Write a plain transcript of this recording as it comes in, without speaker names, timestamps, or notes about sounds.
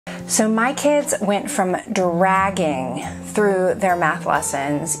So my kids went from dragging through their math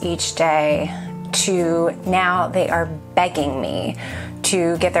lessons each day to now they are begging me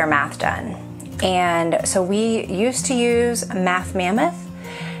to get their math done. And so we used to use Math Mammoth,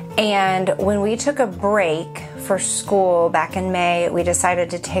 and when we took a break for school back in May, we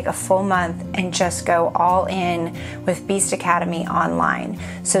decided to take a full month and just go all in with Beast Academy Online.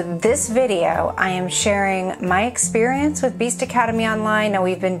 So this video, I am sharing my experience with Beast Academy Online. Now,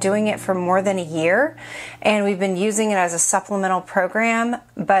 we've been doing it for more than a year, and we've been using it as a supplemental program,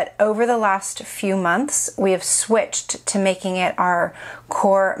 but over the last few months, we have switched to making it our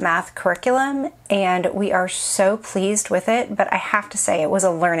core math curriculum, and we are so pleased with it, but I have to say it was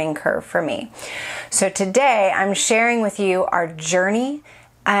a learning curve for me. So today, I'm sharing with you our journey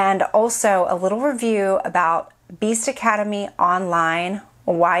and also a little review about Beast Academy Online,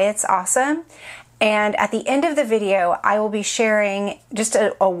 why it's awesome. And at the end of the video, I will be sharing just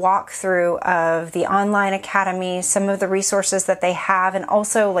a walkthrough of the online academy, some of the resources that they have, and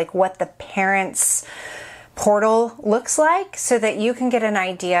also like what the parents' portal looks like, so that you can get an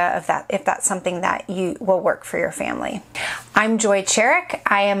idea of that, if that's something that you will work for your family. I'm Joy Cherrick.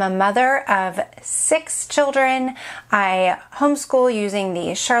 I am a mother of 6 children. I homeschool using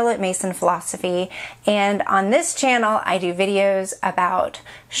the Charlotte Mason philosophy, and on this channel I do videos about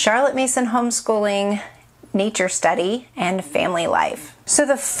Charlotte Mason homeschooling, nature study, and family life. So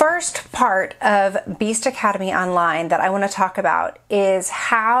the first part of Beast Academy Online that I want to talk about is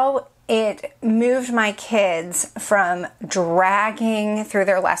how it moved my kids from dragging through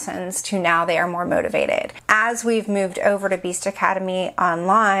their lessons to now they are more motivated. As we've moved over to Beast Academy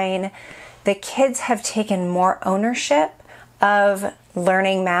Online, the kids have taken more ownership of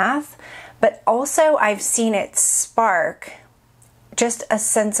learning math, but also I've seen it spark just a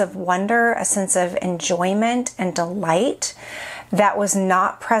sense of wonder, a sense of enjoyment and delight that was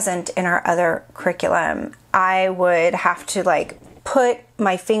not present in our other curriculum. I would have to put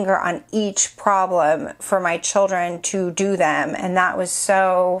my finger on each problem for my children to do them, and that was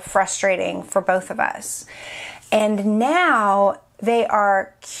so frustrating for both of us. And now they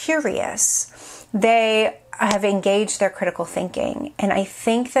are curious. They have engaged their critical thinking, and I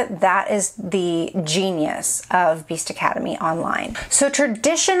think that that is the genius of Beast Academy Online. So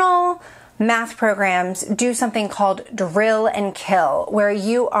traditional math programs do something called drill and kill, where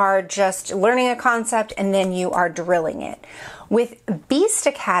you are just learning a concept and then you are drilling it. With Beast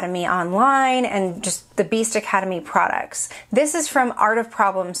Academy Online and just the Beast Academy products, this is from Art of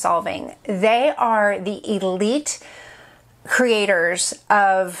Problem Solving. They are the elite creators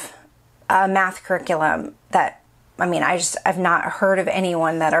of a math curriculum that, I've not heard of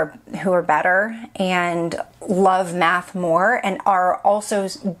anyone who are better and love math more and are also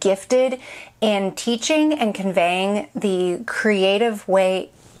gifted in teaching and conveying the creative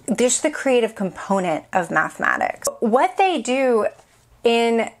way, just the creative component of mathematics. What they do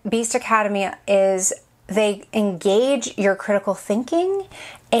in Beast Academy is they engage your critical thinking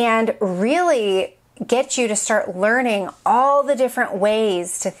and really get you to start learning all the different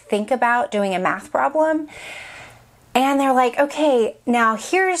ways to think about doing a math problem. And they're like, okay, now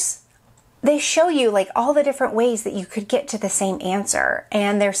they show you all the different ways that you could get to the same answer.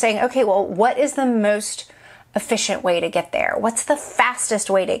 And they're saying, okay, well, what is the most efficient way to get there? What's the fastest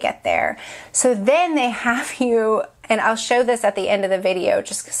way to get there? So then they have you, and I'll show this at the end of the video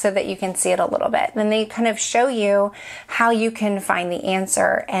just so that you can see it a little bit. Then they kind of show you how you can find the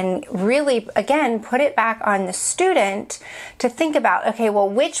answer and really, again, put it back on the student to think about, okay, well,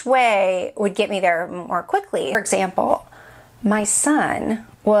 which way would get me there more quickly? For example, my son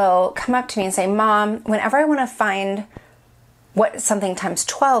will come up to me and say, Mom, whenever I want to find what something times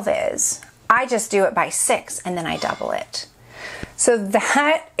 12 is, I just do it by 6 and then I double it. So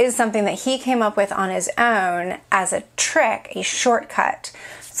that is something that he came up with on his own as a trick, a shortcut,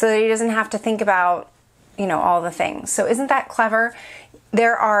 so that he doesn't have to think about, all the things. So isn't that clever?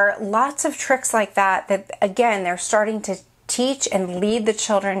 There are lots of tricks like that again, they're starting to teach and lead the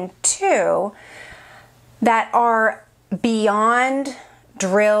children to that are beyond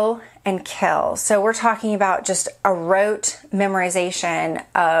drill and kill. So we're talking about just a rote memorization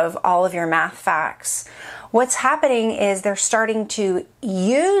of all of your math facts. What's happening is they're starting to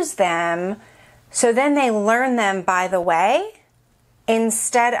use them, so then they learn them by the way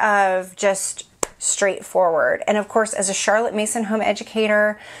instead of just straightforward. And of course, as a Charlotte Mason home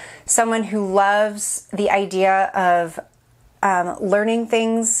educator, someone who loves the idea of learning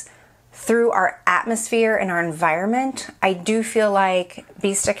things through our atmosphere and our environment, I do feel like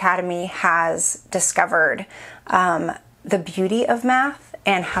Beast Academy has discovered the beauty of math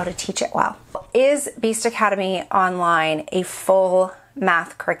and how to teach it well. Is Beast Academy Online a full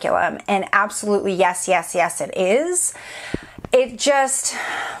math curriculum. And absolutely, yes, yes, yes, it is. It just,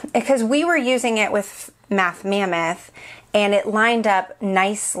 because we were using it with Math Mammoth, and it lined up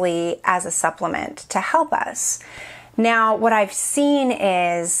nicely as a supplement to help us. Now, what I've seen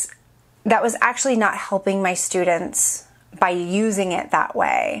is that was actually not helping my students by using it that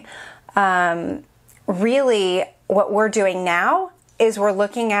way. Really, what we're doing now is we're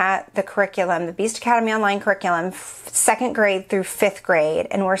looking at the curriculum, the Beast Academy online curriculum, 2nd grade through 5th grade,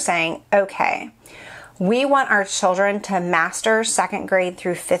 and we're saying, okay, we want our children to master 2nd grade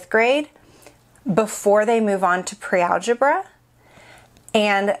through 5th grade before they move on to pre-algebra.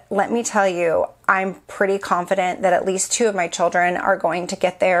 And let me tell you, I'm pretty confident that at least 2 of my children are going to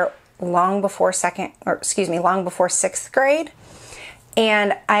get there long before 6th grade.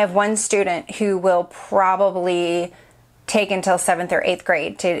 And I have one student who will probably take until 7th or 8th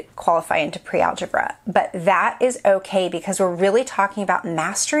grade to qualify into pre-algebra. But that is okay, because we're really talking about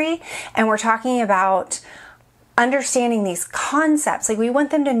mastery, and we're talking about understanding these concepts. Like, we want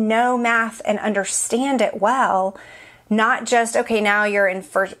them to know math and understand it well, not just, okay, now you're in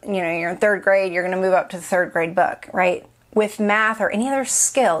you're in 3rd grade, you're going to move up to the 3rd grade book, right? With math or any other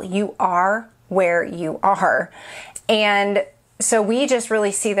skill, you are where you are. And so we just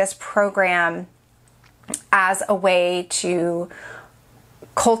really see this program as a way to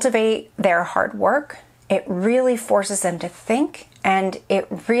cultivate their hard work. It really forces them to think, and it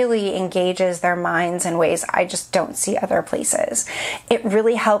really engages their minds in ways I just don't see other places. It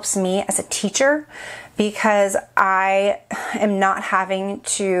really helps me as a teacher, because I am not having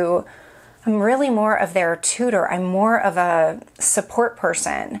to, I'm really more of their tutor. I'm more of a support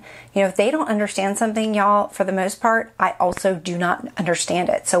person. You know, if they don't understand something, y'all, for the most part, I also do not understand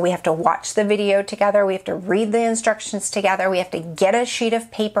it. So we have to watch the video together. We have to read the instructions together. We have to get a sheet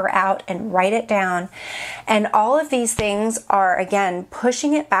of paper out and write it down. And all of these things are, again,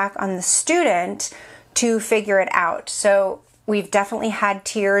 pushing it back on the student to figure it out. So we've definitely had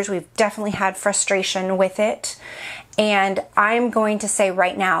tears. We've definitely had frustration with it. And I'm going to say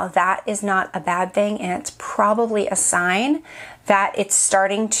right now, that is not a bad thing. And it's probably a sign that it's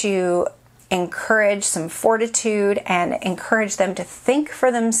starting to encourage some fortitude and encourage them to think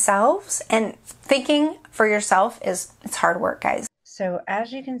for themselves. And thinking for yourself it's hard work, guys. So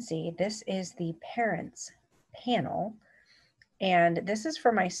as you can see, this is the parents panel. And this is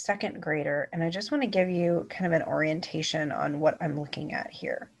for my 2nd grader. And I just want to give you kind of an orientation on what I'm looking at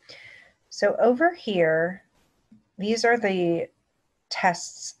here. So over here, these are the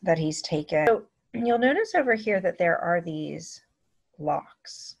tests that he's taken. So you'll notice over here that there are these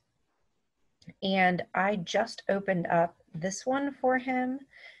locks. And I just opened up this one for him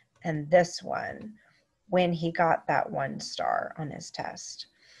and this one when he got that 1 star on his test.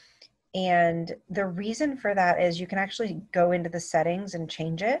 And the reason for that is you can actually go into the settings and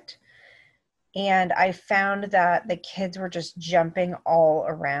change it. And I found that the kids were just jumping all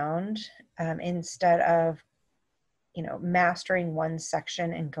around instead of, you know, mastering one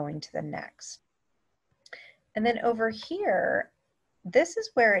section and going to the next. And then over here, this is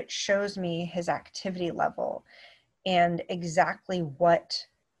where it shows me his activity level and exactly what,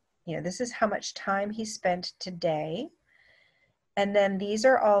 you know, this is how much time he spent today. And then these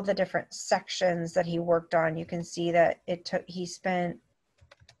are all the different sections that he worked on. You can see that he spent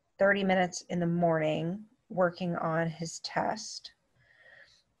 30 minutes in the morning working on his test.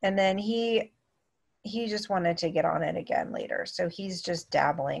 And then he just wanted to get on it again later. So he's just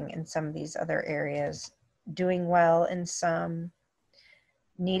dabbling in some of these other areas, doing well in some,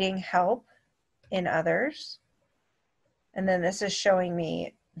 needing help in others. And then this is showing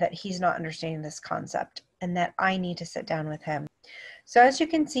me that he's not understanding this concept and that I need to sit down with him. So as you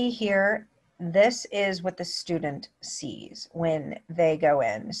can see here, this is what the student sees when they go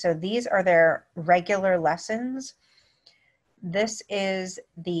in. So these are their regular lessons. This is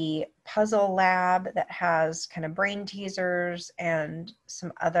the puzzle lab that has kind of brain teasers and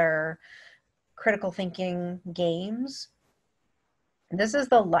some other critical thinking games. This is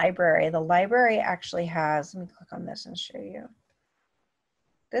the library. The library actually has, let me click on this and show you.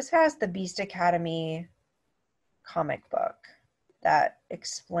 This has the Beast Academy comic book that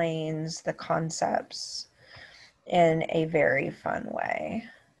explains the concepts in a very fun way.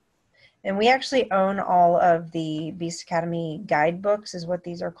 And we actually own all of the Beast Academy guidebooks is what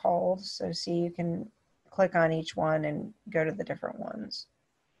these are called. So see, you can click on each one and go to the different ones.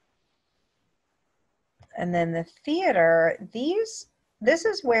 And then the theater, this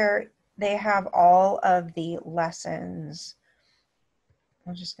is where they have all of the lessons.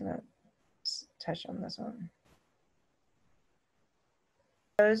 I'm just gonna touch on this one.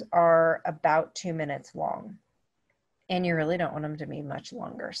 Those are about 2 minutes long. And you really don't want them to be much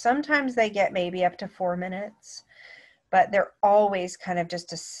longer. Sometimes they get maybe up to 4 minutes, but they're always kind of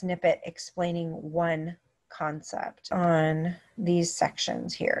just a snippet explaining one concept on these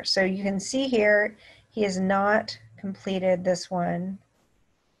sections here. So you can see here, he has not completed this one.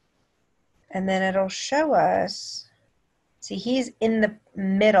 And then it'll show us, see, he's in the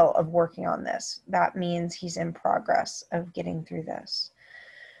middle of working on this. That means he's in progress of getting through this.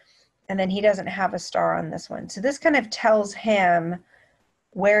 And then he doesn't have a star on this one. So this kind of tells him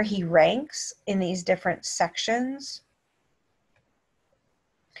where he ranks in these different sections.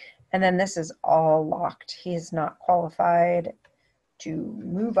 And then this is all locked. He is not qualified to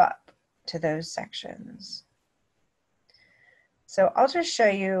move up to those sections. So I'll just show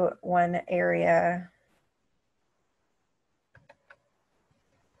you one area.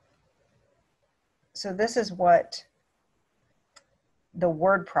 So this is what the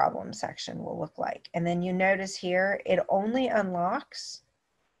word problem section will look like. And then you notice here, it only unlocks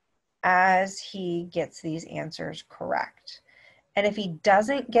as he gets these answers correct. And if he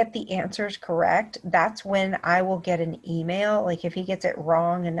doesn't get the answers correct, that's when I will get an email. Like if he gets it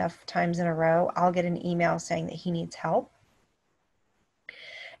wrong enough times in a row, I'll get an email saying that he needs help.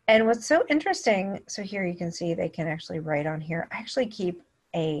 And what's so interesting, so here you can see they can actually write on here. I actually keep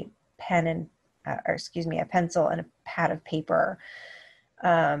a pen and, a pencil and a pad of paper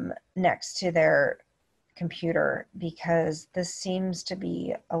next to their computer, because this seems to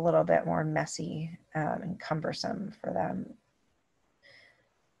be a little bit more messy and cumbersome for them.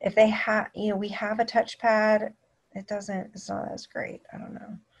 If they have, we have a touchpad, it's not as great. I don't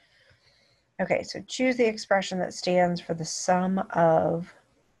know. Okay, so choose the expression that stands for the sum of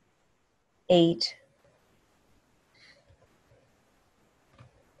 8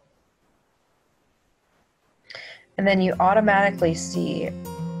 and then you automatically see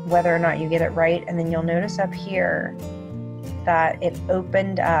whether or not you get it right. And then you'll notice up here that it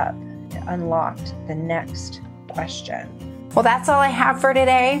opened up, it unlocked the next question. Well, that's all I have for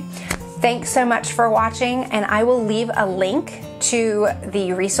today. Thanks so much for watching, and I will leave a link to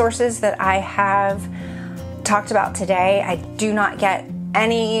the resources that I have talked about today. I do not get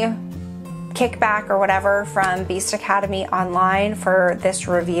any kickback or whatever from Beast Academy Online for this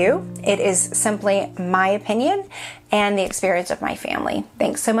review. It is simply my opinion and the experience of my family.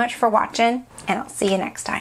 Thanks so much for watching, and I'll see you next time.